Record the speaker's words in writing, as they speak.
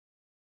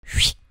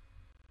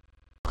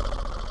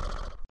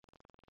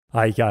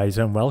Hi guys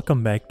and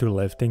welcome back to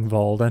Lifting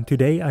Vault, and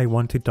today I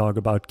want to talk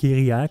about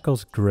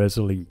Kyriakos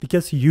Grizzly,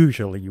 because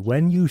usually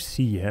when you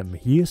see him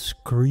he is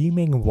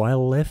screaming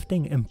while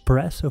lifting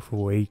impressive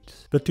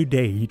weights, but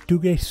today he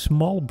took a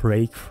small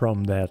break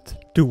from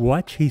that to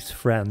watch his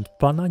friend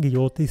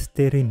Panagiotis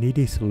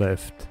Terenidis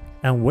lift.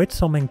 And with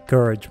some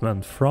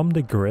encouragement from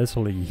the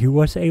Grizzly, he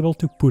was able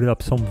to put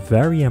up some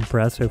very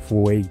impressive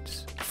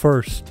weights.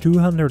 First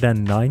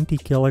 290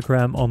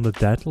 kg on the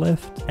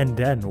deadlift and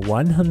then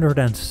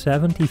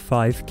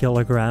 175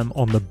 kg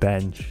on the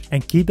bench.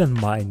 And keep in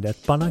mind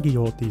that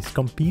Panagiotis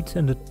competes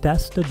in the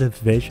tested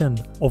division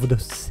of the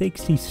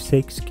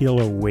 66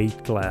 kg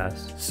weight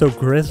class. So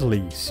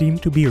Grizzly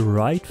seemed to be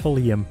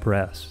rightfully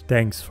impressed.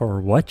 Thanks for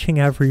watching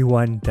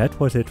everyone, that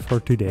was it for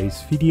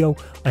today's video.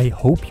 I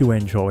hope you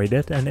enjoyed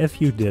it, and if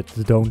you did,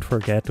 don't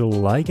forget to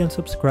like and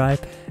subscribe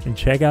and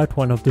check out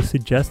one of the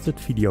suggested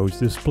videos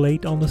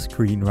displayed on the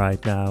screen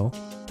right now.